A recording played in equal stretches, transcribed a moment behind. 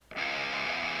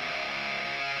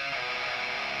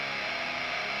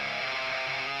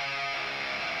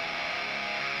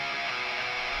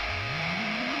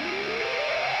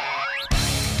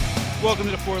Welcome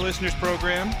to the Four Listeners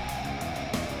program.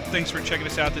 Thanks for checking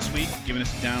us out this week, giving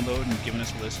us a download and giving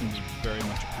us a listen. We very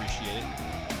much appreciate it.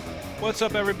 What's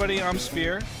up, everybody? I'm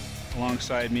Spear.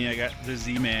 Alongside me, I got the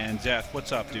Z-Man, Zeth.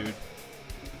 What's up, dude?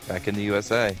 Back in the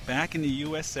USA. Back in the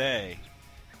USA.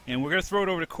 And we're going to throw it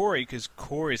over to Corey, because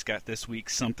Corey's got this week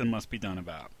Something Must Be Done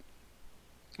About.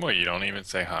 Well, you don't even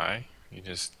say hi. You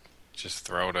just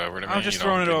throw it over to me. I'm just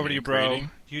throwing it over to you, bro.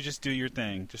 Greeting. You just do your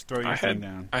thing. Just throw your thing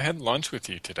down. I had lunch with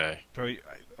you today.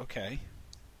 Okay.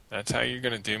 That's how you're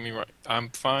going to do me right. I'm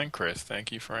fine, Chris.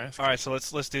 Thank you for asking. All right, so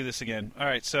let's do this again. All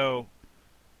right, so...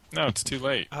 No, it's too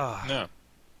late. No.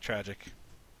 Tragic.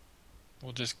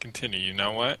 We'll just continue. You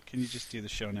know what? Can you just do the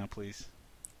show now, please?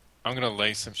 I'm going to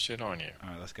lay some shit on you.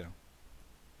 All right, let's go.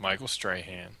 Michael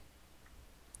Strahan.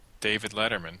 David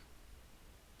Letterman.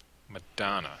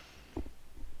 Madonna.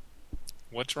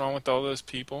 What's wrong with all those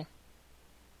people?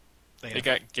 They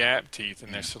got gap teeth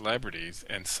and they're celebrities,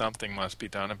 and something must be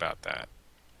done about that.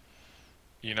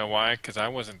 You know why? Because I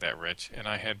wasn't that rich, and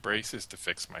I had braces to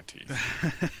fix my teeth.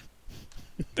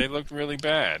 They looked really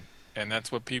bad, and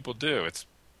that's what people do. It's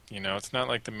not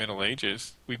like the Middle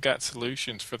Ages. We've got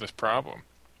solutions for this problem.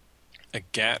 A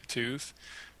gap tooth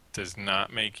does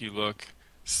not make you look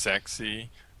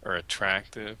sexy or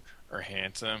attractive or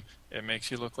handsome. It makes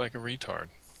you look like a retard.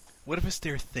 What if it's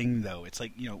their thing, though? It's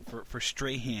like, for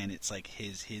Strahan, it's like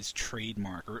his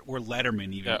trademark, or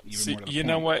Letterman even more to the point.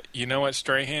 You know what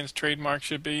Strahan's trademark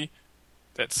should be?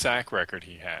 That sack record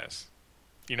he has.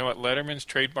 You know what Letterman's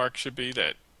trademark should be?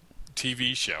 That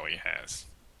TV show he has.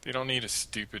 They don't need a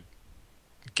stupid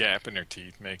gap in their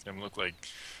teeth making them look like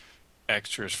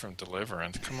extras from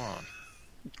Deliverance. Come on.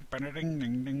 Ding,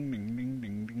 ding, ding, ding,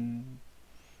 ding, ding.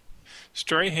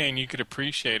 Strahan, you could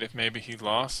appreciate if maybe he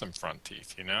lost some front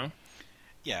teeth, you know?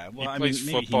 Yeah, well, he plays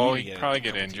football, he'd probably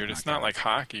get injured. It's not out. Like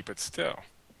hockey, but still.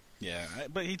 Yeah,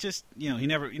 but he just, he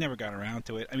never got around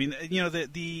to it. I mean,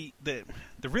 the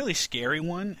really scary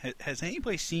one. Has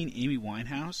anybody seen Amy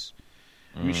Winehouse?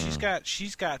 I mean, she's got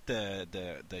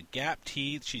the gap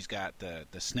teeth. She's got the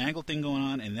snaggle thing going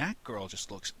on, and that girl just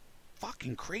looks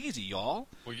fucking crazy, y'all.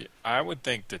 Well, I would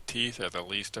think the teeth are the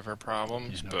least of her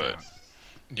problems, but doubt.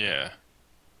 Yeah,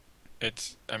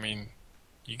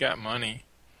 you got money,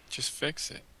 just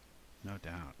fix it. No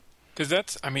doubt. Because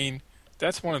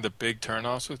that's one of the big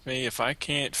turnoffs with me. If I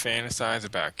can't fantasize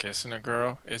about kissing a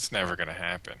girl, it's never going to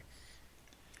happen.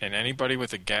 And anybody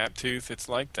with a gap tooth, it's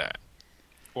like that.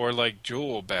 Or like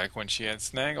Jewel back when she had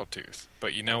snaggletooth.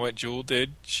 But you know what Jewel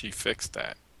did? She fixed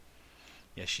that.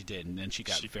 Yes, she did, and then she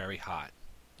got very hot.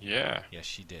 Yeah. Yes,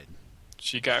 she did.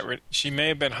 She may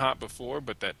have been hot before,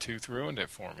 but that tooth ruined it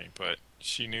for me. But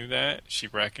she knew that, she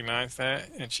recognized that,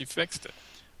 and she fixed it.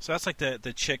 So that's like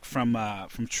the chick from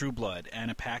True Blood,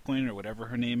 Anna Paquin or whatever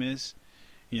her name is.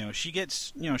 She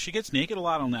gets naked a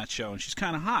lot on that show, and she's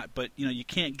kind of hot. But you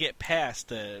can't get past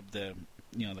the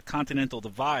continental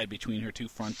divide between her two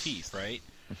front teeth, right?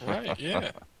 Right. Yeah.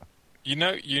 You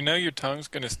know your tongue's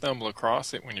gonna stumble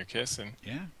across it when you're kissing.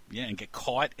 Yeah, and get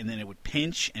caught, and then it would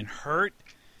pinch and hurt.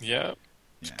 Yep.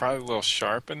 It's probably a little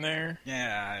sharp in there.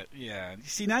 Yeah.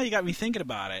 See, now you got me thinking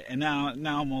about it, and now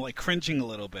I'm like cringing a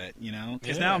little bit,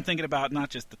 because now I'm thinking about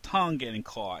not just the tongue getting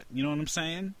caught. You know what I'm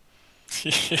saying?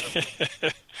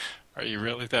 Are you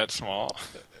really that small?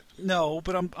 No,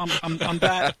 but I'm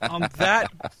that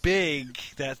big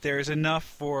that there's enough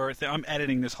for. I'm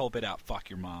editing this whole bit out. Fuck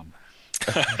your mom.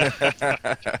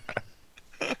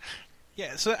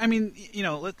 Yeah, so I mean,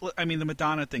 the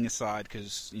Madonna thing aside,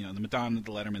 because the Madonna,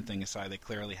 the Letterman thing aside, they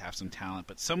clearly have some talent.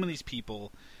 But some of these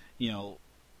people,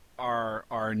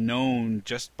 are known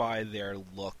just by their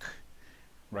look,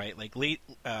 right? Like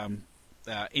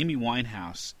Amy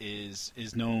Winehouse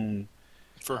is known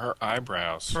for her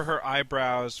eyebrows, for her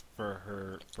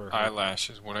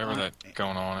eyelashes, whatever that's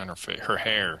going on in her face, her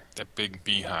hair, that big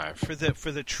beehive, for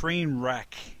the train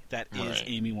wreck that is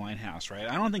Amy Winehouse, right?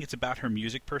 I don't think it's about her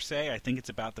music per se. I think it's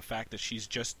about the fact that she's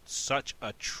just such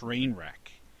a train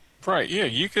wreck. Right, yeah,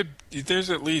 there's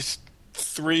at least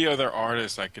 3 other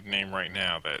artists I could name right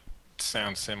now that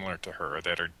sound similar to her,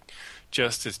 that are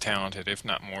just as talented, if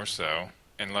not more so,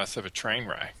 and less of a train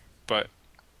wreck. But,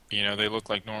 they look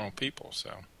like normal people,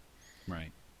 so.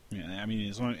 Right. Yeah, I mean,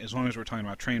 as long as we're talking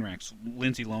about train wrecks,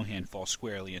 Lindsay Lohan falls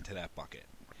squarely into that bucket,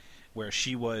 where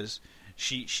she was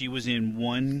in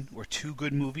 1 or 2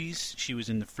 good movies. She was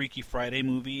in the Freaky Friday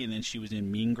movie, and then she was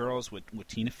in Mean Girls with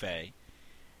Tina Fey.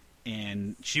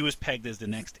 And she was pegged as the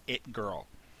next it girl.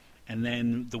 And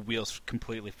then the wheels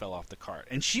completely fell off the cart.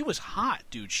 And she was hot,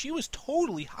 dude. She was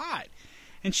totally hot.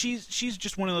 And she's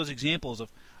just one of those examples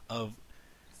of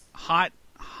hot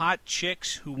hot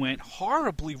chicks who went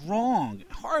horribly wrong,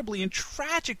 horribly and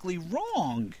tragically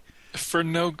wrong. For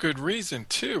no good reason,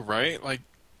 too, right? Like,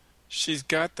 she's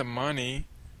got the money.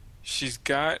 She's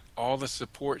got all the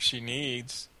support she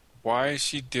needs. Why is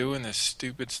she doing this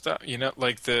stupid stuff? You know,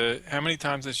 like how many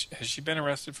times has she been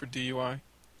arrested for DUI?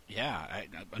 Yeah,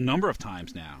 a number of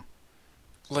times now.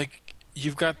 Like,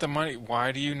 you've got the money.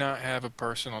 Why do you not have a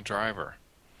personal driver?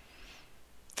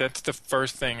 That's the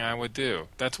first thing I would do.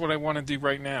 That's what I want to do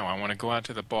right now. I want to go out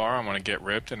to the bar. I want to get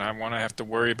ripped, and I want to have to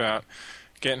worry about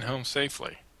getting home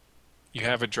safely. You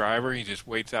have a driver. He just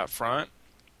waits out front.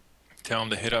 Tell him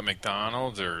to hit up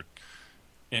McDonald's or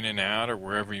In-N-Out or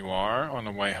wherever you are on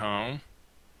the way home.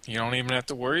 You don't even have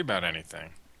to worry about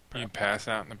anything. You pass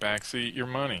out in the back seat your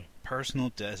money.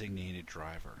 Personal designated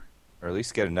driver. Or at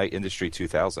least get a Night Industry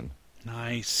 2000.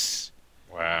 Nice.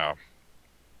 Wow.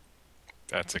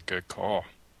 That's a good call.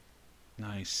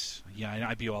 Nice. Yeah,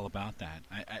 I'd be all about that.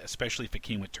 Especially if it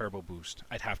came with turbo boost.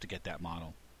 I'd have to get that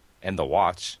model. And the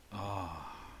watch. Oh.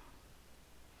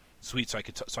 Sweet. So I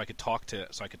could talk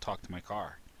to my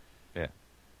car. Yeah.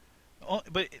 Oh,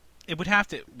 but we'd have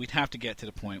to get to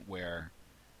the point where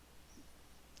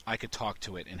I could talk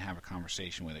to it and have a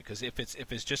conversation with it. Because if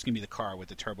it's just gonna be the car with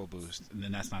the turbo boost,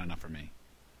 then that's not enough for me.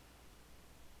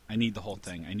 I need the whole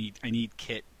thing. I need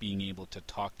Kit being able to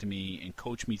talk to me and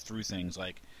coach me through things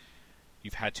like,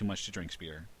 you've had too much to drink,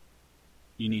 Speeder.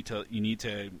 You need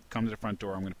to come to the front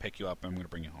door. I'm going to pick you up. And I'm going to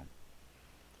bring you home.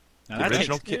 Now,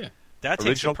 that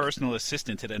takes a personal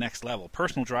assistant to the next level.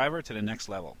 Personal driver to the next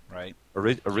level, right?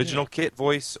 Original Kit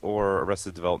voice or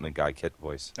Arrested Development guy Kit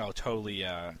voice? Oh, totally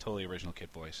original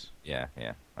Kit voice. Yeah.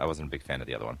 I wasn't a big fan of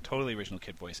the other one. Totally original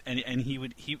Kit voice, and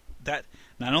that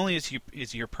not only is he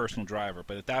your personal driver,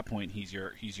 but at that point he's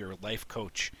your life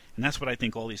coach, and that's what I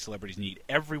think all these celebrities need.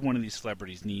 Every one of these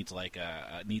celebrities needs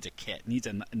a Kit, needs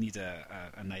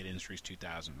a Night Industries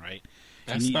 2000, right?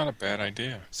 That's not a bad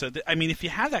idea. So if you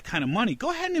have that kind of money,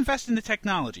 go ahead and invest in the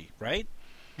technology, right?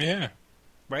 Yeah.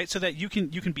 Right, so that you can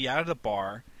be out of the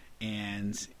bar,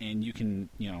 and you can,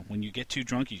 when you get too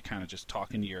drunk, you kind of just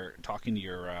talking to your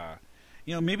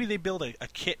maybe they build a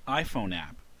Kit iPhone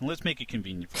app, and let's make it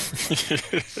convenient for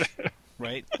everybody.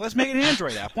 Right? Let's make it an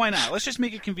Android app. Why not? Let's just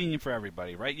make it convenient for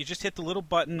everybody, right? You just hit the little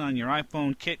button on your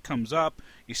iPhone, Kit comes up,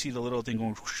 you see the little thing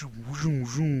going zoom,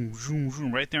 zoom, zoom,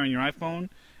 zoom, right there on your iPhone.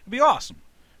 It'd be awesome,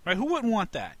 right? Who wouldn't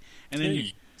want that? And then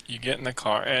you get in the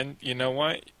car, and you know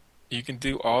what? You can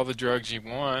do all the drugs you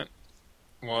want.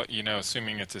 Well,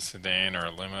 assuming it's a sedan or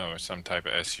a limo or some type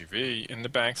of SUV in the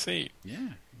back seat.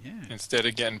 Yeah. Instead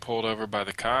of getting pulled over by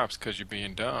the cops because you're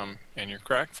being dumb and your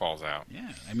crack falls out.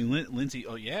 Yeah, I mean, Lindsay.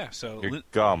 Oh, yeah. So your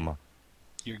gum.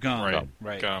 Your gum.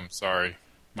 Right. Gum. Sorry,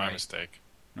 my mistake.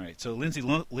 Right. So Lindsay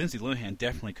Lohan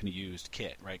definitely could have used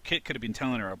Kit. Right. Kit could have been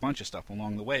telling her a bunch of stuff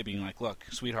along the way, being like, "Look,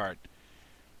 sweetheart,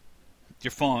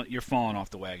 you're falling off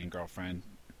the wagon, girlfriend.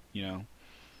 Yeah.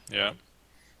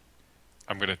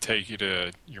 I'm going to take you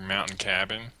to your mountain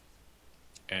cabin,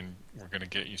 and we're going to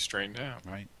get you straightened out.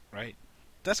 Right.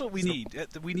 That's what we need.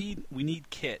 We need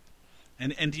Kit.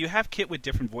 And do you have Kit with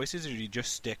different voices, or do you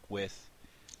just stick with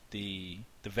the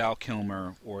Val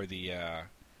Kilmer or the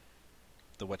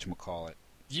whatchamacallit?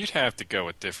 You'd have to go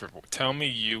with different. Tell me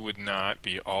you would not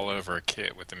be all over a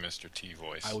Kit with the Mr. T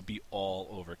voice. I would be all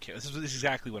over Kit. This is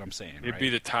exactly what I'm saying. It'd be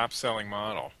the top-selling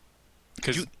model.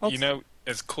 Because,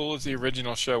 as cool as the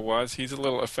original show was, he's a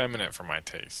little effeminate for my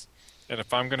taste. And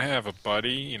if I'm going to have a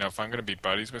buddy, if I'm going to be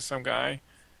buddies with some guy,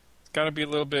 it's got to be a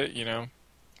little bit,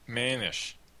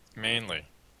 mannish, manly.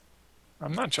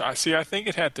 I'm not sure. See, I think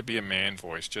it had to be a man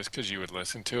voice just because you would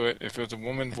listen to it. If it was a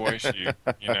woman voice, you'd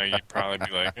probably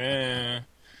be like, eh.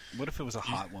 What if it was a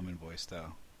hot woman voice,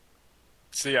 though?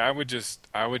 See, I would just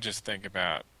think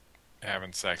about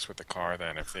having sex with the car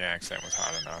then if the accent was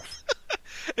hot enough.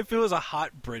 If it was a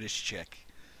hot British chick.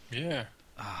 Yeah.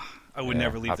 I would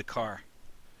never leave the car.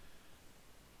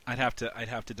 I'd have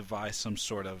to devise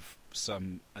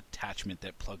some attachment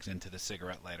that plugs into the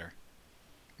cigarette lighter.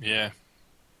 Yeah.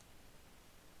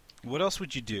 What else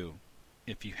would you do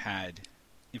if you had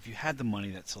the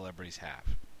money that celebrities have?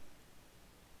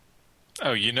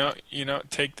 Oh,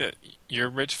 take that. You're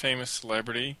a rich, famous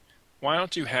celebrity. Why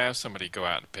don't you have somebody go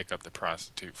out and pick up the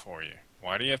prostitute for you?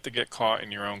 Why do you have to get caught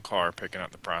in your own car picking up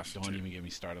the prostitute? Don't even get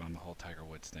me started on the whole Tiger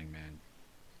Woods thing, man.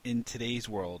 In today's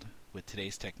world, with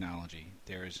today's technology,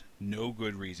 there is no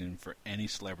good reason for any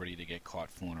celebrity to get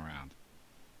caught fooling around.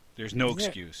 There's no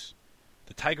excuse.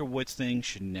 The Tiger Woods thing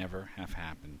should never have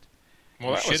happened.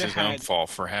 Well, that was his own fault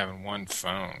for having one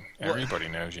phone. Everybody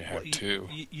knows you have two.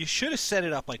 You should have set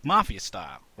it up like Mafia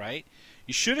style, right?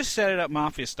 You should have set it up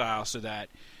Mafia style so that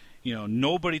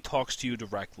nobody talks to you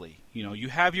directly. You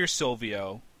have your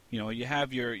Silvio, you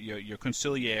have your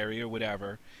consigliere or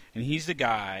whatever, and he's the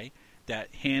guy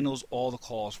that handles all the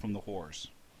calls from the whores,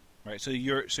 right? So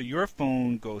your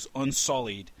phone goes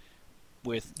unsullied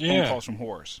with phone calls from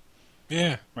whores.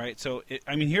 Yeah. Right. So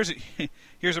here's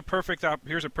a perfect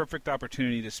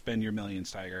opportunity to spend your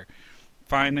millions, Tiger.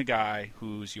 Find a guy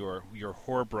who's your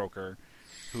whore broker,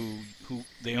 who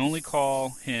they only call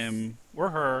him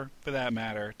or her for that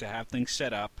matter to have things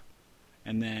set up,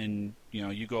 and then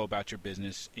you go about your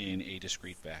business in a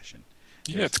discreet fashion.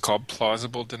 Yeah, it's called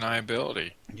plausible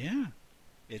deniability. Yeah.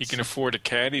 He can afford a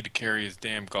caddy to carry his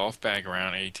damn golf bag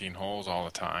around 18 holes all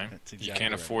the time. That's exactly you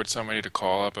can't right. afford somebody to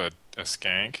call up a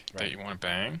skank that you want to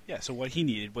bang. Yeah, so what he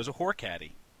needed was a whore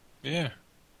caddy. Yeah.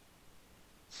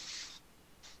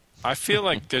 I feel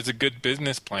like there's a good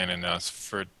business plan in us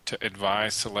to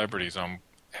advise celebrities on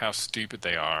how stupid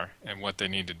they are and what they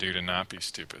need to do to not be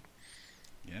stupid.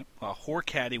 Yeah, well, a whore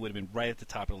caddy would have been right at the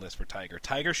top of the list for Tiger.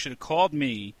 Tiger should have called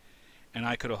me, and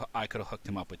I could have hooked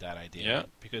him up with that idea. Yeah.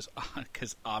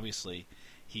 Because obviously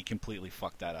he completely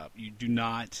fucked that up. You do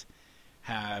not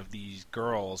have these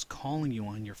girls calling you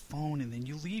on your phone and then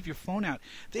you leave your phone out.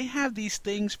 They have these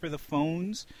things for the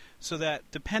phones so that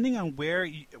depending on where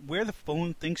the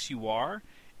phone thinks you are,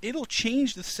 it'll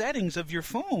change the settings of your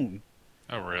phone.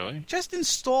 Oh, really? Just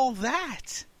install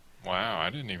that. Wow, I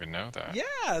didn't even know that.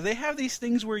 Yeah, they have these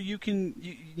things where you can,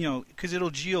 because it'll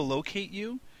geolocate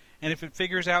you, and if it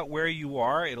figures out where you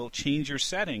are, it'll change your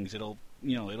settings. It'll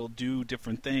do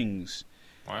different things.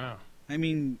 Wow. I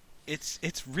mean,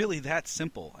 it's really that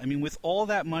simple. I mean, with all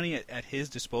that money at his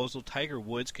disposal, Tiger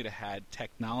Woods could have had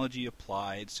technology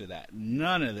applied so that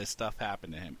none of this stuff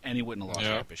happened to him, and he wouldn't have lost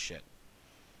half his shit.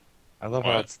 I love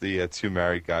how it's the two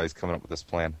married guys coming up with this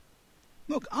plan.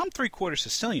 Look, I'm 3/4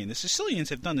 Sicilian. The Sicilians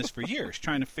have done this for years,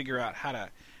 trying to figure out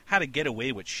how to get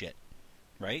away with shit,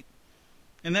 right?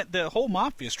 And that the whole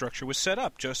mafia structure was set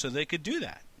up just so they could do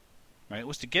that, right? It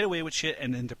was to get away with shit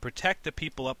and then to protect the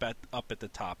people up at the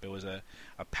top. It was a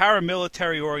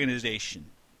paramilitary organization,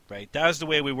 right? That was the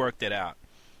way we worked it out.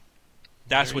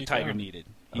 That's what Tiger needed.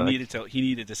 He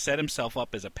needed to set himself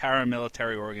up as a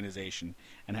paramilitary organization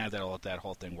and have that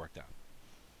whole thing worked out.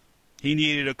 He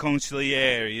needed a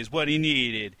consigliere is what he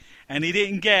needed, and he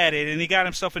didn't get it, and he got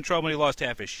himself in trouble and he lost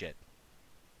half his shit.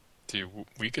 Dude,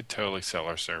 we could totally sell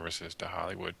our services to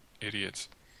Hollywood idiots.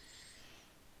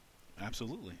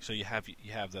 Absolutely. So you have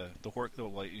the work.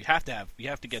 Well, you have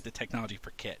to get the technology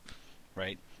for Kit,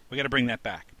 right? We got to bring that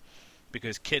back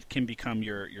because Kit can become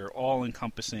your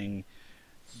all-encompassing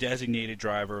designated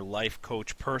driver, life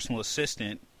coach, personal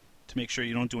assistant to make sure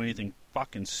you don't do anything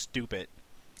fucking stupid.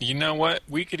 You know what?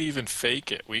 We could even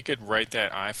fake it. We could write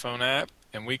that iPhone app,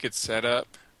 and we could set up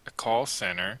a call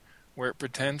center where it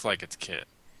pretends like it's Kit.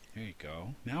 There you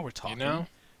go. Now we're talking. Now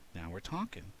we're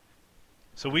talking.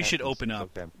 So we should open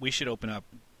up. We should open up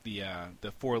the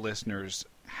four listeners'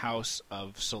 House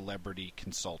of Celebrity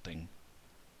Consulting.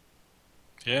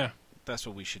 Yeah, that's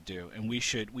what we should do, and we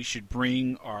should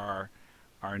bring our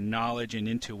knowledge and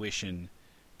intuition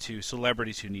to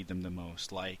celebrities who need them the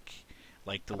most, like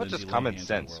the Lindsay just common Lohans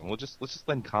sense. of the world. Let's just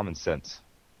lend common sense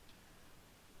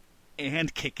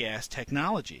and kick-ass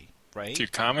technology, right?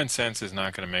 Dude, common sense is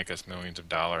not going to make us millions of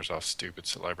dollars off stupid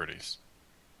celebrities.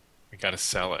 We got to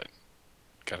sell it.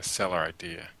 Got to sell our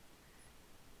idea.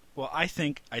 Well, I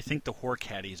think the whore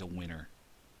caddy is a winner.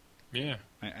 Yeah.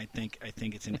 I think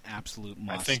it's an absolute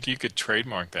must. I think you could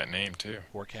trademark that name too.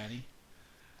 Whore caddy.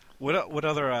 What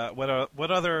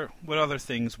other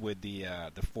things would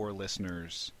the four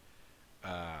listeners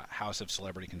House of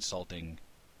Celebrity Consulting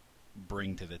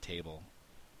bring to the table?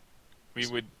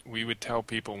 We would tell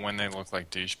people when they look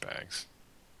like douchebags.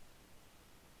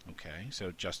 Okay,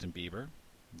 so Justin Bieber.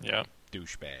 Yep.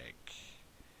 Douchebag.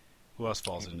 Who else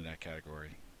falls into that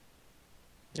category?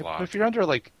 Yeah, but if you're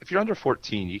under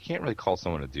 14, you can't really call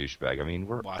someone a douchebag. I mean,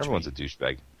 everyone's a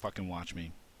douchebag. Fucking watch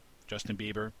me. Justin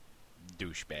Bieber,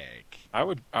 douchebag. I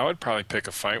would probably pick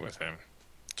a fight with him,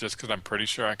 just because I'm pretty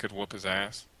sure I could whoop his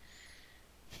ass.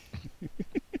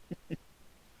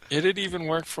 It'd even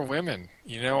work for women.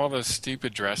 You know all those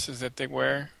stupid dresses that they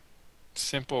wear?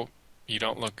 Simple, you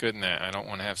don't look good in that. I don't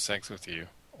want to have sex with you.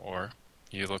 Or,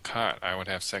 you look hot. I would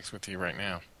have sex with you right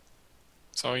now.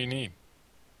 That's all you need.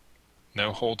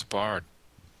 No holds barred.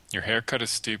 Your haircut is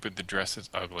stupid, the dress is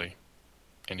ugly,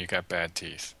 and you got bad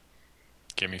teeth.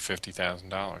 Give me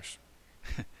 $50,000.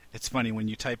 It's funny, when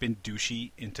you type in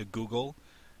douchey into Google,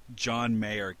 John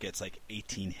Mayer gets like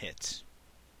 18 hits.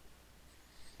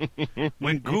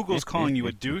 When Google's calling you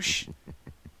a douche,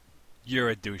 you're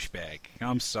a douchebag.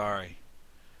 I'm sorry.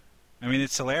 I mean,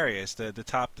 it's hilarious. The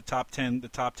top 10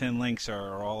 links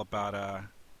are all about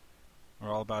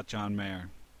John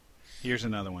Mayer. Here's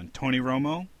another one. Tony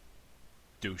Romo,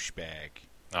 douchebag.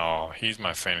 Oh, he's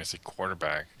my fantasy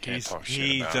quarterback. Can't talk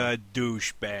shit about him. He's a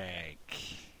douchebag.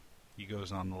 He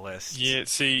goes on the list. Yeah,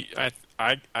 see,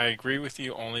 I agree with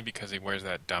you only because he wears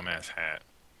that dumbass hat.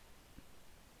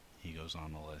 He goes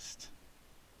on the list.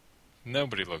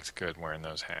 Nobody looks good wearing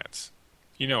those hats.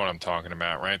 You know what I'm talking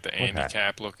about, right? The Andy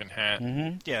Cap-looking hat.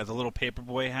 Mm-hmm. Yeah, the little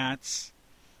paperboy hats.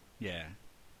 Yeah,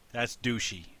 that's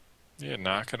douchey. Yeah,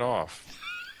 knock it off.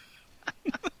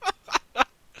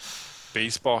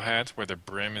 Baseball hats where the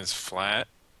brim is flat.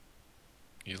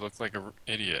 You look like an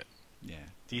idiot. Yeah,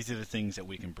 these are the things that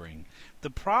we can bring. The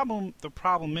problem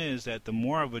is that the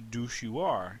more of a douche you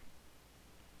are,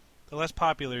 the less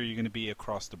popular you're going to be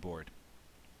across the board.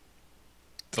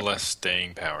 The less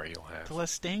staying power you'll have.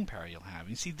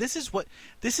 You see, this is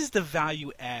the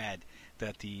value add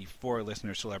that the For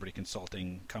Listener Celebrity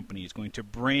Consulting Company is going to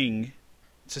bring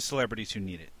to celebrities who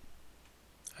need it.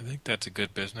 I think that's a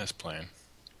good business plan.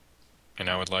 And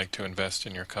I would like to invest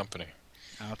in your company.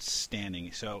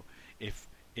 Outstanding. So if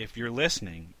you're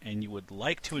listening and you would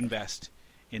like to invest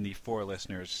in the For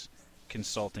Listeners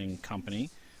Consulting Company,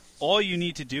 all you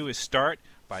need to do is start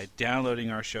by downloading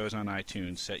our shows on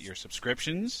iTunes. Set your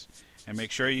subscriptions and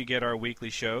make sure you get our weekly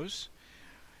shows.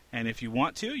 And if you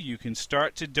want to, you can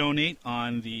start to donate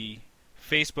on the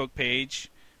Facebook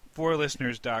page,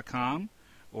 forlisteners.com,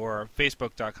 or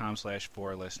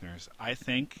facebook.com/forlisteners. I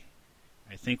think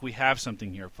we have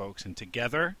something here, folks, and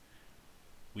together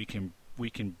we can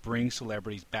bring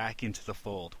celebrities back into the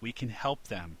fold. We can help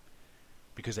them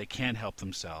because they can't help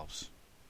themselves.